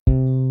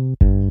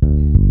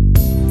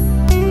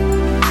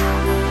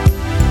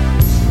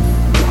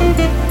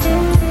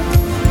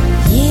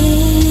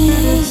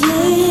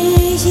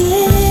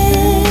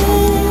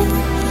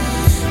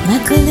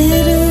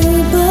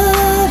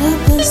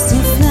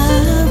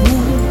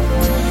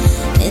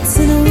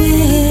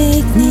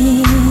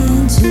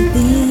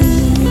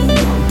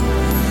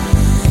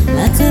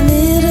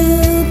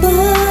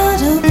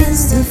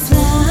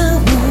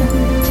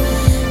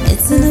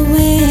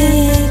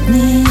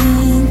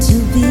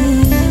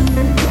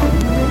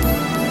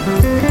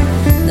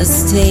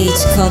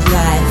stage called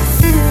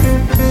life,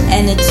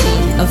 energy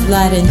of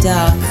light and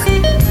dark,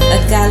 a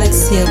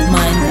galaxy of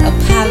mind, a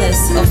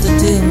palace of the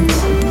doomed.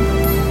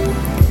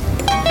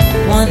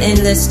 One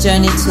endless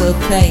journey to a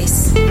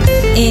place,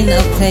 in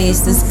a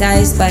place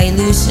disguised by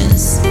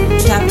illusions,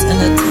 trapped in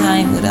a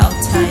time without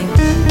time.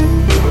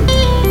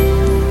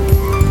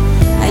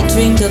 I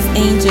dreamed of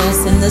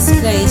angels in this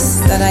place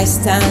that I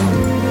stand,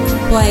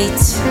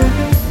 white,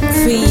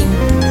 cream,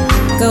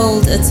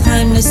 gold, a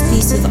timeless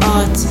piece of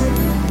art,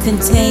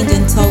 contained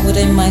and taught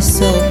within my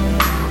soul.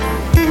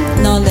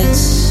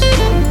 Knowledge,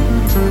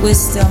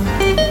 wisdom,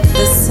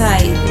 the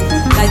sight,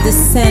 like the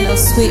scent of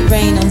sweet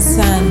rain on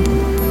sand.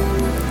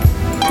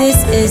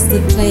 This is the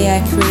play I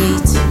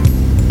create.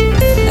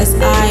 As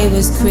I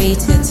was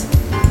created,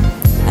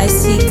 I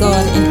see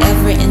God in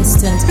every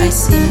instant. I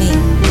see me.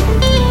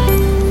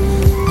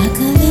 Like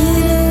a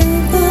little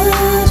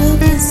bird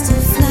opens to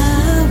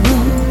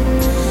flower,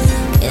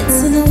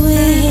 it's an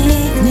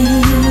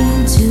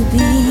awakening to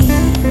be.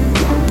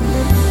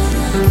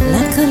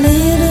 Like a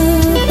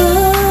little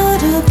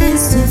bird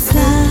opens to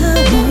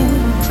flower,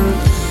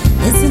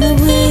 it's an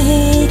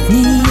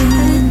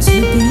awakening to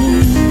be.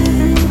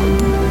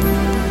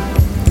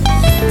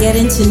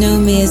 Getting to know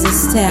me is a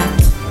step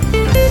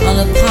on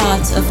a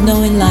path of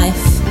knowing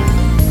life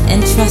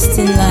and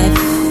trusting life.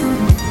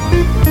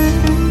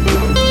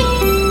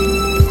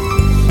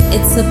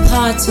 It's a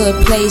path to a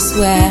place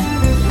where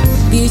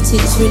beauty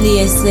truly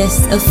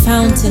exists, a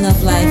fountain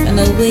of life, an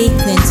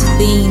awakening to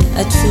being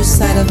a true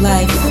side of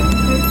life.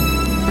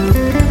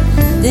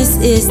 This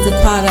is the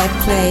part I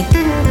play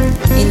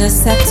in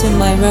accepting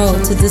my role,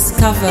 to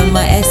discover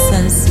my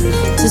essence,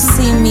 to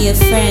see me a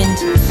friend,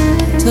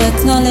 to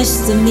acknowledge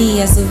the me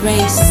as a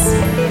race.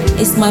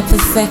 It's my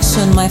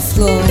perfection, my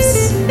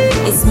flaws.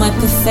 It's my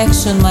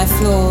perfection, my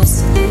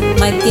flaws.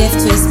 My gift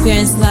to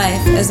experience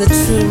life as a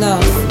true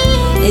love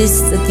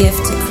is the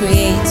gift to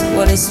create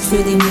what is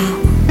truly me.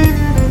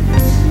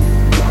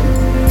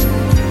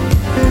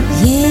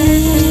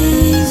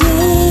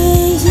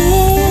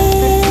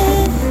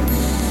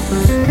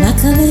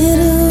 Like a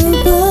little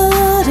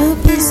bird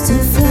opens to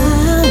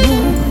flower,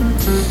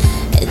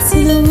 it's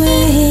an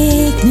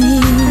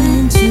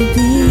awakening to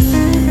be.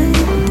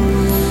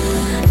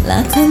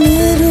 Like a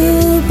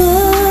little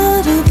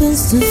bird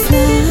opens to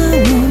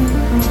flower,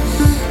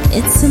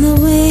 it's an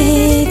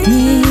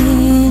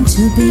awakening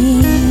to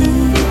be.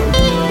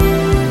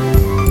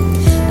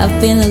 I've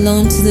been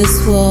alone to this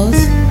world,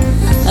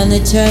 on a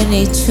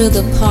journey through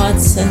the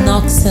paths and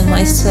knocks in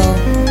my soul.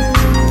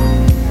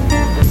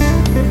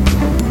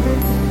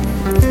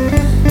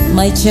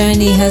 My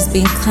journey has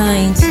been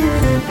kind,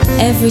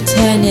 every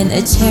turning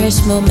a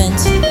cherished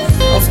moment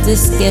of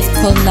this gift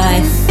called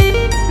life.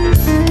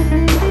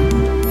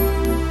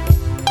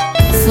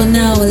 For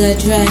now I'll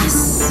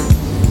address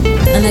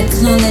and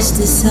acknowledge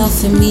the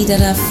self in me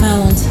that I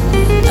found.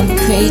 I'm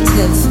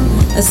creative,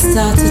 a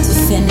starter to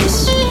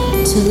finish,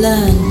 to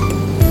learn,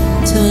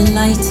 to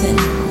enlighten,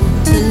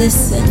 to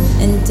listen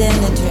and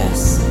then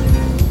address.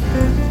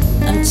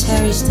 I'm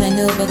cherished, I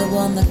know, by the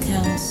one that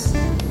counts,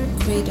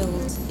 cradled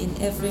in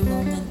every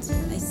moment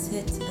I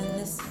sit and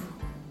listen.